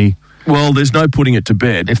up any... Well, there's no putting it to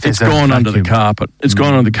bed. It's gone under the carpet. It's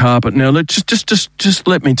gone under the carpet. Now, just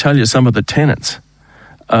let me tell you some of the tenants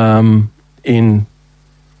in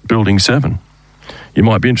Building 7. You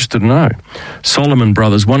might be interested to know. Solomon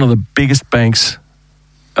Brothers, one of the biggest banks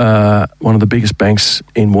in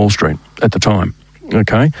Wall Street at the time.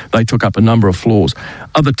 Okay, they took up a number of floors.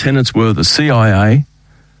 Other tenants were the CIA,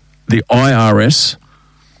 the IRS,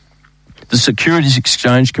 the Securities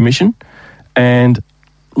Exchange Commission, and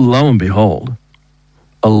lo and behold,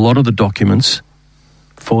 a lot of the documents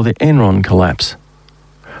for the Enron collapse.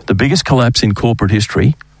 The biggest collapse in corporate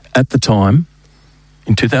history at the time,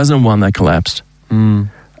 in 2001 they collapsed, going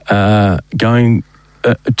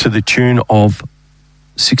to the tune of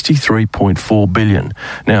 $63.4 billion.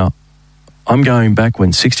 Now, I'm going back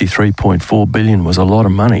when $63.4 billion was a lot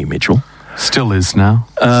of money, Mitchell. Still is now.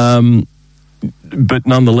 But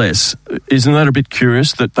nonetheless, isn't that a bit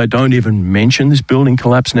curious that they don't even mention this building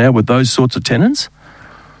collapse now with those sorts of tenants?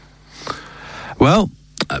 Well,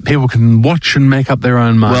 people can watch and make up their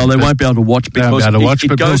own mind. Well, they won't be able to watch because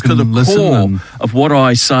it goes to the core of what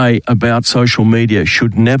I say about social media.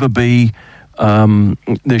 Should never be,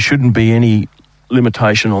 there shouldn't be any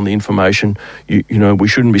limitation on the information. We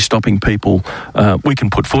shouldn't be stopping people. We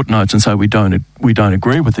can put footnotes and say we don't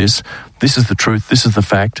agree with this. This is the truth. This is the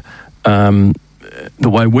fact. The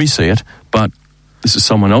way we see it, but this is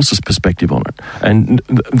someone else's perspective on it. And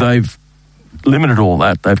they've limited all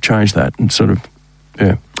that. They've changed that and sort of,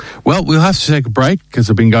 yeah. Well, we'll have to take a break because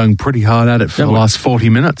I've been going pretty hard at it for the last 40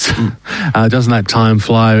 minutes. Doesn't that time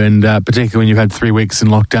fly? And particularly when you've had 3 weeks in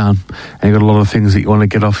lockdown and you've got a lot of things that you want to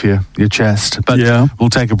get off your chest. But we'll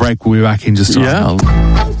take a break. We'll be back in just a while.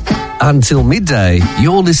 Until midday,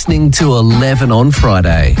 you're listening to 11 on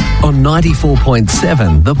Friday on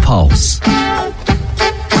 94.7 The Pulse.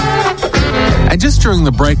 And just during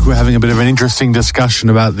the break, we're having a bit of an interesting discussion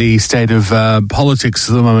about the state of politics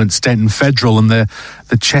at the moment, state and federal, and the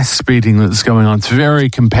chess beating that's going on. It's very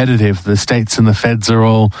competitive. The states and the feds are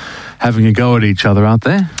all having a go at each other, aren't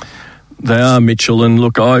they? They are, Mitchell. And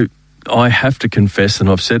look, I have to confess, and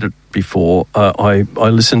I've said it before, I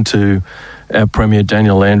listened to our Premier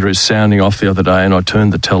Daniel Andrews sounding off the other day, and I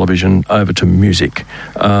turned the television over to music,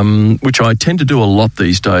 which I tend to do a lot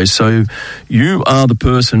these days. So you are the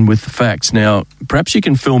person with the facts. Now, perhaps you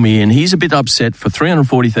can fill me in. He's a bit upset for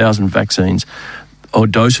 340,000 vaccines or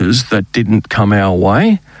doses that didn't come our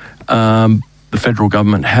way. The federal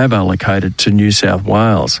government have allocated to New South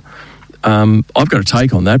Wales. I've got a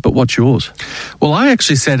take on that, but what's yours? Well, I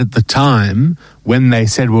actually said at the time, when they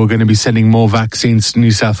said we were going to be sending more vaccines to New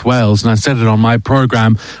South Wales, and I said it on my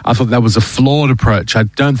program, I thought that was a flawed approach. I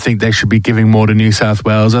don't think they should be giving more to New South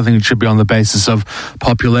Wales. I think it should be on the basis of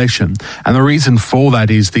population. And the reason for that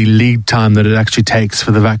is the lead time that it actually takes for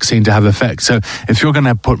the vaccine to have effect. So if you're going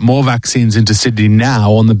to put more vaccines into Sydney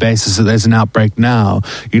now on the basis that there's an outbreak now,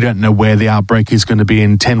 you don't know where the outbreak is going to be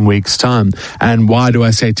in 10 weeks' time. And why do I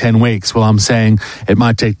say 10 weeks? Well, I'm saying it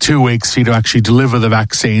might take 2 weeks for you to actually deliver the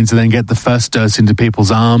vaccines and then get the first dose dose into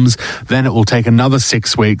people's arms. Then it will take another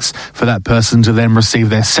 6 weeks for that person to then receive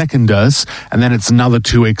their second dose. And then it's another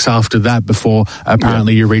 2 weeks after that before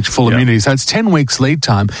apparently you reach full immunity. So it's 10 weeks lead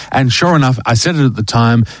time. And sure enough, I said it at the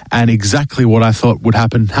time, and exactly what I thought would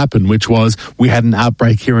happen, which was we had an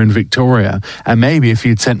outbreak here in Victoria. And maybe if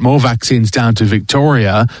you'd sent more vaccines down to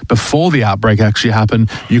Victoria before the outbreak actually happened,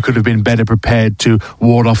 you could have been better prepared to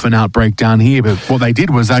ward off an outbreak down here. But what they did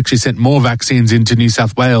was actually sent more vaccines into New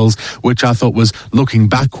South Wales, which I thought was looking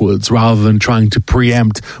backwards rather than trying to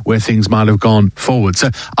preempt where things might have gone forward. So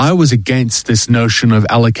I was against this notion of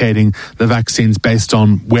allocating the vaccines based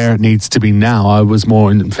on where it needs to be now. I was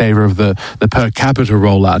more in favour of the per capita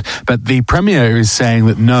rollout. But the Premier is saying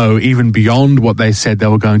that no, even beyond what they said they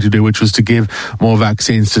were going to do, which was to give more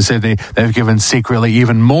vaccines to Sydney, they've given secretly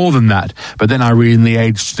even more than that. But then I read in The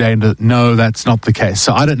Age today that no, that's not the case.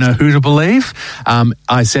 So I don't know who to believe.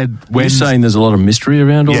 I said when... You're saying there's a lot of mystery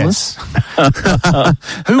around all this?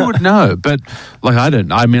 Who would know? But like I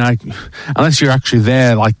don't. I mean, unless you're actually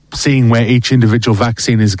there, like seeing where each individual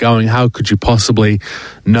vaccine is going, how could you possibly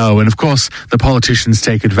know? And of course, the politicians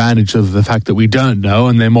take advantage of the fact that we don't know,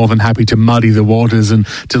 and they're more than happy to muddy the waters and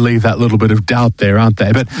to leave that little bit of doubt there, aren't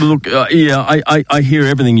they? But look, I hear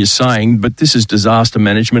everything you're saying, but this is disaster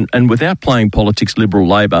management, and without playing politics, Liberal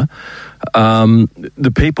Labor,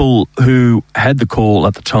 the people who had the call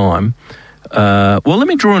at the time. Well, let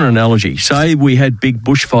me draw an analogy. Say we had big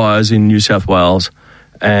bushfires in New South Wales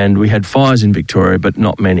and we had fires in Victoria, but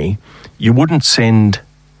not many. You wouldn't send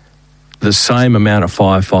the same amount of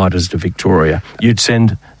firefighters to Victoria. You'd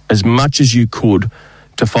send as much as you could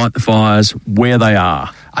to fight the fires where they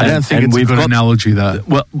are. I don't think it's a good analogy, though.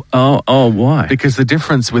 Well, why? Because the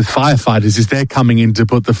difference with firefighters is they're coming in to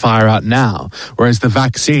put the fire out now, whereas the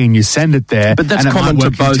vaccine, you send it there. But that's common to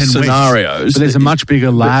both scenarios. But there's a much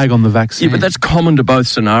bigger lag on the vaccine. Yeah, but that's common to both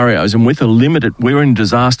scenarios. And with we're in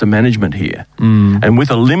disaster management here, and with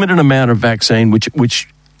a limited amount of vaccine, which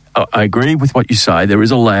I agree with what you say. There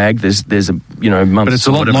is a lag. There's a months. But it's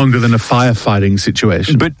a lot longer than a firefighting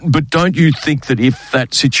situation. But don't you think that if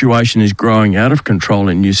that situation is growing out of control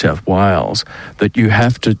in New South Wales, that you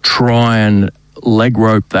have to try and leg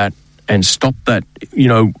rope that and stop that?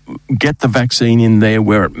 Get the vaccine in there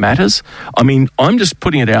where it matters. I mean, I'm just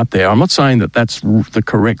putting it out there. I'm not saying that that's the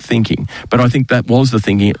correct thinking, but I think that was the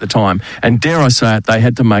thinking at the time. And dare I say it, they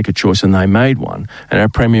had to make a choice, and they made one. And our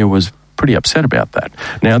Premier was pretty upset about that.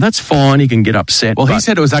 Now, that's fine. He can get upset. Well, he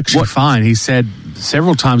said it was actually fine. He said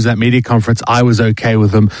several times at that media conference, I was okay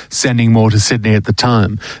with them sending more to Sydney at the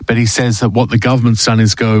time. But he says that what the government's done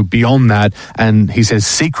is go beyond that, and he says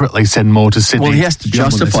secretly send more to Sydney. Well, he has to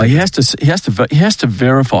justify. He has to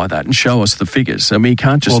verify that and show us the figures. I mean, he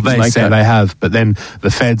can't just. Well, they say they have, but then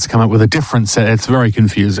the feds come up with a different set. It's very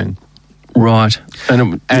confusing. Right.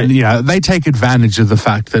 And they take advantage of the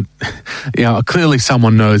fact that, clearly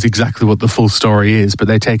someone knows exactly what the full story is, but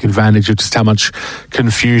they take advantage of just how much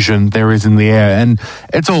confusion there is in the air. And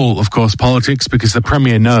it's all, of course, politics, because the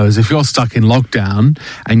Premier knows if you're stuck in lockdown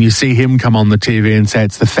and you see him come on the TV and say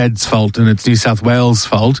it's the Fed's fault and it's New South Wales'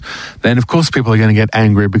 fault, then of course people are going to get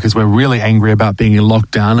angry, because we're really angry about being in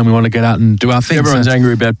lockdown and we want to get out and do our thing. Everyone's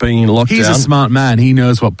angry about being in lockdown. He's a smart man. He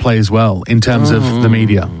knows what plays well in terms of the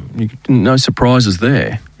media. No surprises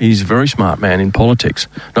there. He's a very smart man in politics,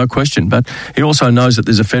 no question. But he also knows that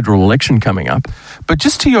there's a federal election coming up. But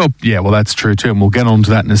just to your... Yeah, well, that's true too, and we'll get on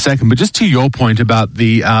to that in a second. But just to your point about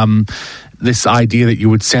the... this idea that you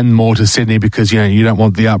would send more to Sydney because, you don't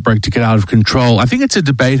want the outbreak to get out of control. I think it's a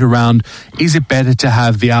debate around, is it better to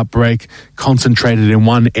have the outbreak concentrated in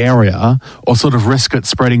one area, or sort of risk it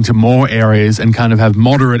spreading to more areas and kind of have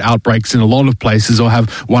moderate outbreaks in a lot of places, or have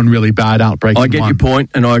one really bad outbreak I get your point,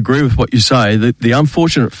 and I agree with what you say. The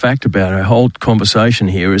unfortunate fact about our whole conversation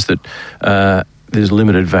here is that there's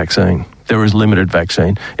limited vaccine. There is limited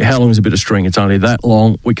vaccine. How long is a bit of string? It's only that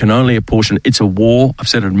long. We can only apportion. It's a war. I've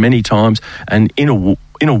said it many times. And in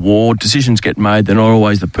a war, decisions get made. They're not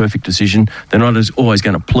always the perfect decision. They're not always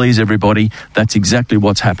going to please everybody. That's exactly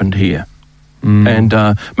what's happened here. And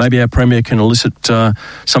maybe our Premier can elicit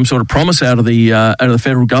some sort of promise out of the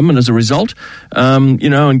federal government as a result,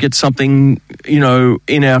 and get something,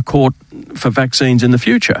 in our court for vaccines in the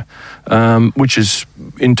future, which is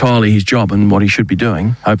entirely his job and what he should be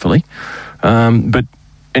doing, hopefully. But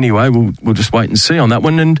anyway, we'll just wait and see on that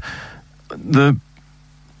one. And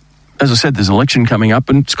as I said, there's an election coming up,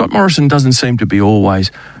 and Scott Morrison doesn't seem to be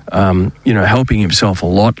always, helping himself a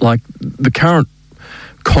lot. Like the current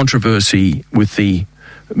controversy with the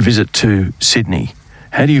visit to Sydney.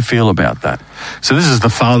 How do you feel about that? So this is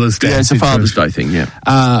the Father's Day. Yeah, it's a Father's Day thing,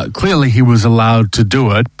 yeah. Clearly he was allowed to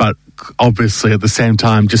do it, but look, obviously, at the same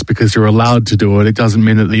time, just because you're allowed to do it, it doesn't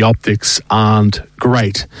mean that the optics aren't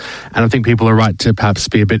great. And I think people are right to perhaps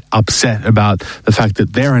be a bit upset about the fact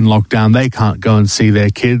that they're in lockdown. They can't go and see their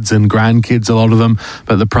kids and grandkids, a lot of them,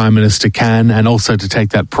 but the Prime Minister can, and also to take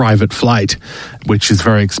that private flight, which is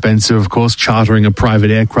very expensive, of course, chartering a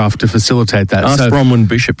private aircraft to facilitate that. Ask Bronwyn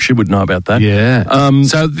Bishop, she would know about that. Yeah.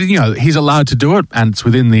 So, he's allowed to do it, and it's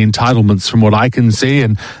within the entitlements from what I can see,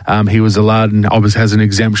 and he was allowed and obviously has an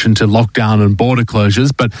exemption to lockdown and border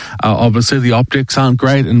closures, but obviously the optics aren't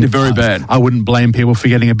great, and they're very bad. I wouldn't blame people for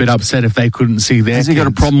getting a bit upset if they couldn't see their Has he kids.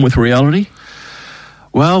 got a problem with reality?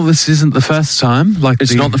 Well, this isn't the first time.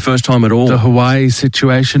 It's not the first time at all. The Hawaii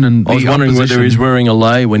situation, and I was wondering whether he's wearing a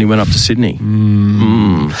lei when he went up to Sydney.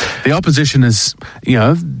 The opposition is,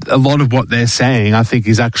 a lot of what they're saying, I think,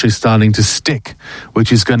 is actually starting to stick,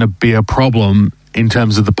 which is going to be a problem in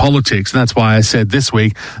terms of the politics. And that's why I said this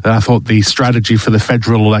week that I thought the strategy for the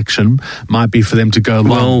federal election might be for them to go long.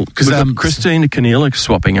 Well, because Christina Keneally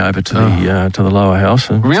swapping over to the lower house.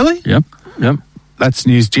 Really? Yep. That's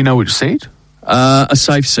news. Do you know which seat? A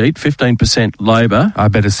safe seat, 15% Labor. I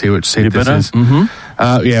better see which seat this is. Mm-hmm.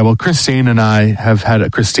 Well, Christina and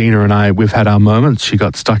I, we've had our moments. She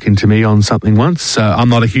got stuck into me on something once. So I'm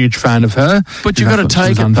not a huge fan of her. But you've got to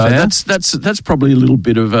take it, though. That's probably a little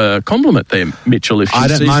bit of a compliment there, Mitchell, if she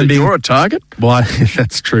sees that you're a target. Well,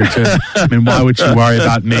 that's true, too. I mean, why would she worry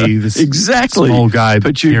about me, this small guy?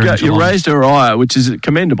 But you raised her ire, which is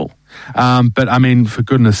commendable. But I mean, for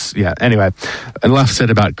goodness, anyway, enough said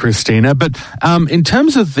about Christina. But in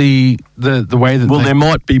terms of the way that there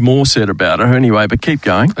might be more said about her anyway, but keep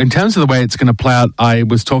going. In terms of the way it's going to play out, I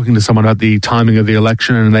was talking to someone about the timing of the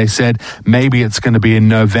election, and they said maybe it's going to be in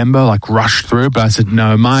November, like rushed through. But I said,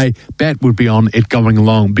 no, my bet would be on it going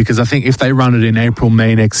along, because I think if they run it in April,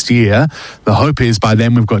 May next year, the hope is by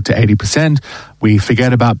then we've got to 80%. We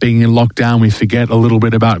forget about being in lockdown. We forget a little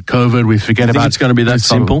bit about COVID. We forget about... it's going to be that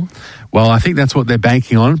simple? Well, I think that's what they're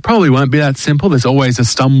banking on. Probably won't be that simple. There's always a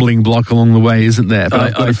stumbling block along the way, isn't there? But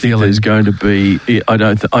I've got a feeling there's going to be... I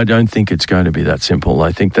don't think it's going to be that simple.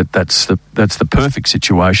 I think that's the perfect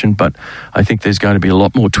situation, but I think there's going to be a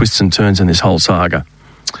lot more twists and turns in this whole saga.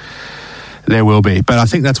 There will be, but I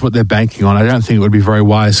think that's what they're banking on. I don't think it would be very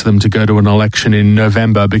wise for them to go to an election in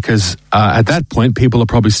November, because at that point, people are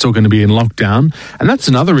probably still going to be in lockdown. And that's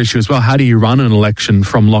another issue as well. How do you run an election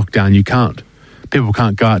from lockdown? You can't. People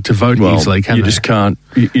can't go out to vote easily, can they? Just can't.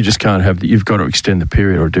 You just can't have. You've got to extend the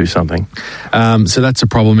period or do something. So that's a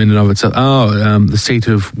problem in and of itself. The seat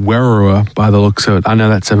of Werriwa, by the looks of it. I know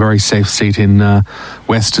that's a very safe seat in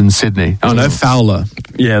Western Sydney. Oh no, Fowler.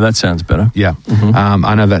 Yeah, that sounds better. Yeah,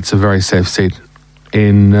 I know that's a very safe seat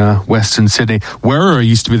in Western Sydney. Werriwa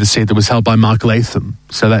used to be the seat that was held by Mark Latham.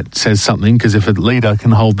 So that says something, because if a leader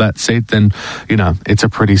can hold that seat, then, it's a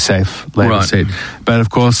pretty safe Labor seat. But of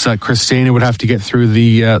course, Christina would have to get through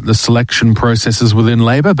the selection processes within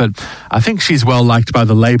Labor, but I think she's well liked by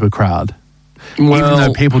the Labor crowd. Well, even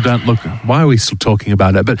though people don't look... Why are we still talking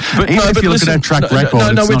about it? But if you look at her track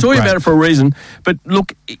record, we're talking about it for a reason. But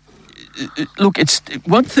look, it's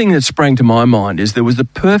one thing that sprang to my mind is there was the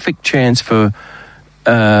perfect chance for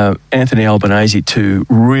Anthony Albanese to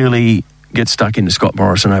really get stuck into Scott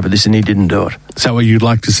Morrison over this, and he didn't do it. Is that what you'd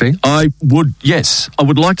like to see? I would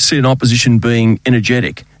like to see an opposition being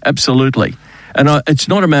energetic, absolutely. And it's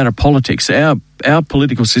not a matter of politics. Our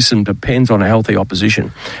political system depends on a healthy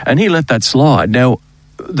opposition, and he let that slide. Now,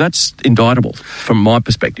 that's indictable from my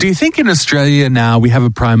perspective. Do you think in Australia now we have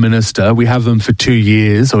a Prime Minister, we have them for 2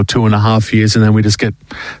 years or 2.5 years, and then we just get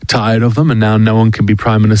tired of them, and now no one can be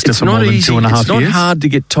Prime Minister for more than 2.5 years? It's not hard to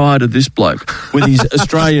get tired of this bloke with his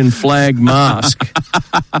Australian flag mask.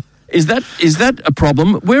 Is that a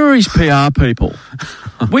problem? Where are his PR people?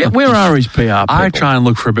 Where are his PR people? I try and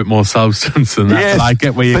look for a bit more substance than that, yes, but I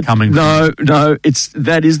get where you're coming from. No,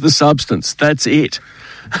 that is the substance. That's it.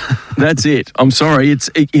 That's it. I'm sorry.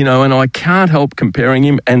 And I can't help comparing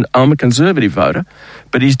him. And I'm a Conservative voter,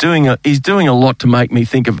 but he's doing a lot to make me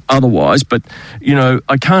think of otherwise. But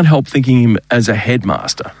I can't help thinking him as a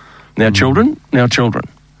headmaster. Now, children.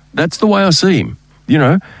 That's the way I see him.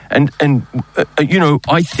 And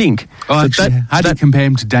I think. How do you compare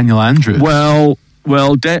him to Daniel Andrews? Well,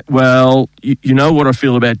 you know what I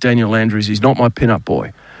feel about Daniel Andrews. He's not my pin-up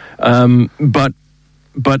boy, but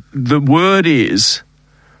the word is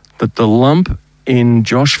that the lump in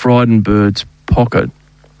Josh Frydenberg's pocket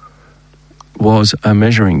was a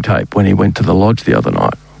measuring tape when he went to the lodge the other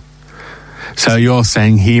night. So you're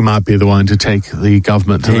saying he might be the one to take the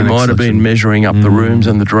government to the next election? He might have been measuring up the rooms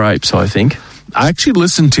and the drapes, I think. I actually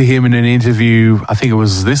listened to him in an interview, I think it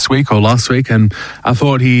was this week or last week, and I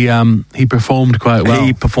thought he performed quite well.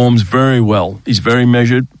 He performs very well. He's very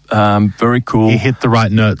measured, very cool. He hit the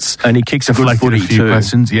right notes. And he kicks a good footy a few too.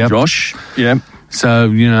 Questions, yep. Josh, yeah. So,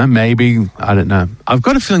 maybe, I don't know. I've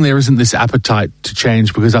got a feeling there isn't this appetite to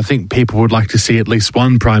change because I think people would like to see at least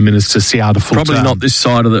one Prime Minister see out a full Probably term. not this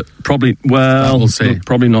side of the... we'll see.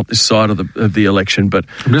 Probably not this side of the election, but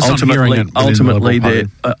I'm just not hearing it ultimately,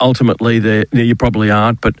 you probably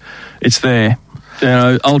aren't, but it's there.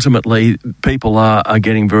 Ultimately, people are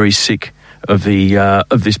getting very sick of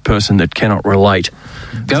this person that cannot relate.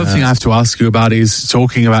 The other thing I have to ask you about is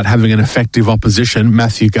talking about having an effective opposition,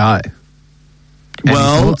 Matthew Guy.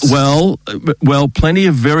 Well, plenty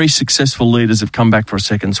of very successful leaders have come back for a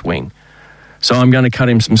second swing. So I'm going to cut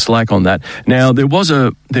him some slack on that. Now, there was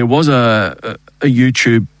a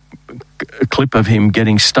YouTube clip of him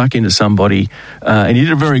getting stuck into somebody, and he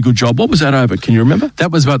did a very good job. What was that over? Can you remember?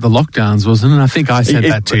 That was about the lockdowns, wasn't it? I think I sent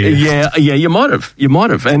that to you. Yeah, you might have.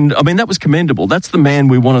 And, I mean, that was commendable. That's the man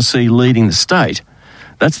we want to see leading the state.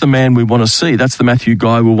 That's the man we want to see. That's the Matthew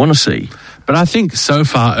Guy we want to see. But I think so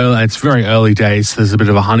far, it's very early days. There's a bit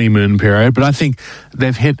of a honeymoon period. But I think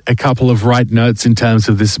they've hit a couple of right notes in terms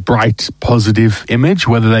of this bright, positive image.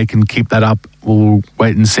 Whether they can keep that up, we'll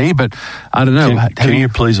wait and see. But I don't know. Can you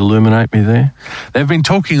please illuminate me there? They've been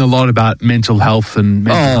talking a lot about mental health and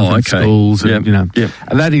mental health in schools. And,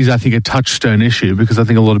 and that is, I think, a touchstone issue because I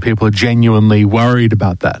think a lot of people are genuinely worried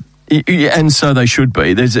about that. And so they should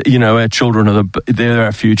be. There's, our children they're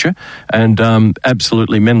our future, and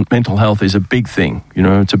absolutely, mental health is a big thing.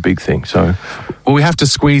 It's a big thing. So, well, we have to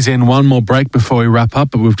squeeze in one more break before we wrap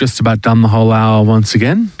up, but we've just about done the whole hour once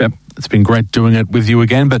again. Yep, it's been great doing it with you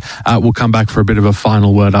again, but we'll come back for a bit of a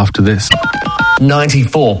final word after this.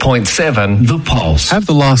 94.7 The Pulse. Have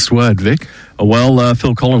the last word, Vic. Well,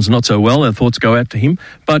 Phil Collins not so well. Our thoughts go out to him,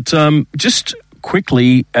 but just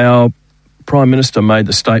quickly, our Prime Minister made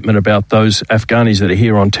the statement about those Afghanis that are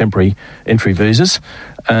here on temporary entry visas,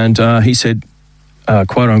 and he said,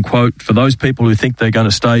 quote unquote, for those people who think they're going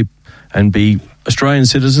to stay and be Australian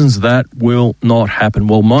citizens, that will not happen.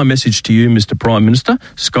 Well, my message to you, Mr. Prime Minister,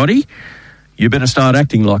 Scotty, you better start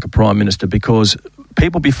acting like a Prime Minister because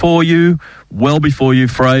people before you, well before you,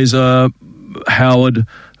 Fraser, Howard,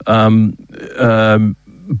 Bob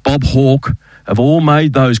Hawke, have all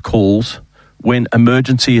made those calls when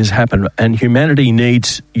emergency has happened, and humanity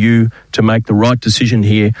needs you to make the right decision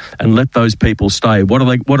here and let those people stay. What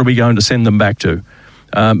are we going to send them back to?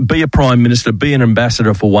 Be a Prime Minister, be an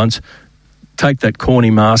ambassador for once. Take that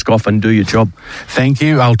corny mask off and do your job. Thank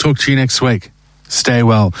you. I'll talk to you next week. Stay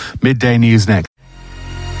well. Midday News next.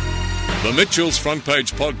 The Mitchell's Front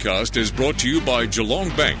Page podcast is brought to you by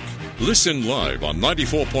Geelong Bank. Listen live on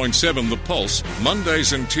 94.7 The Pulse,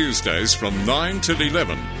 Mondays and Tuesdays from 9 till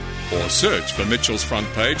 11. Or search for Mitchell's Front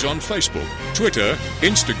Page on Facebook, Twitter,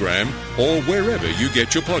 Instagram, or wherever you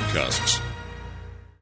get your podcasts.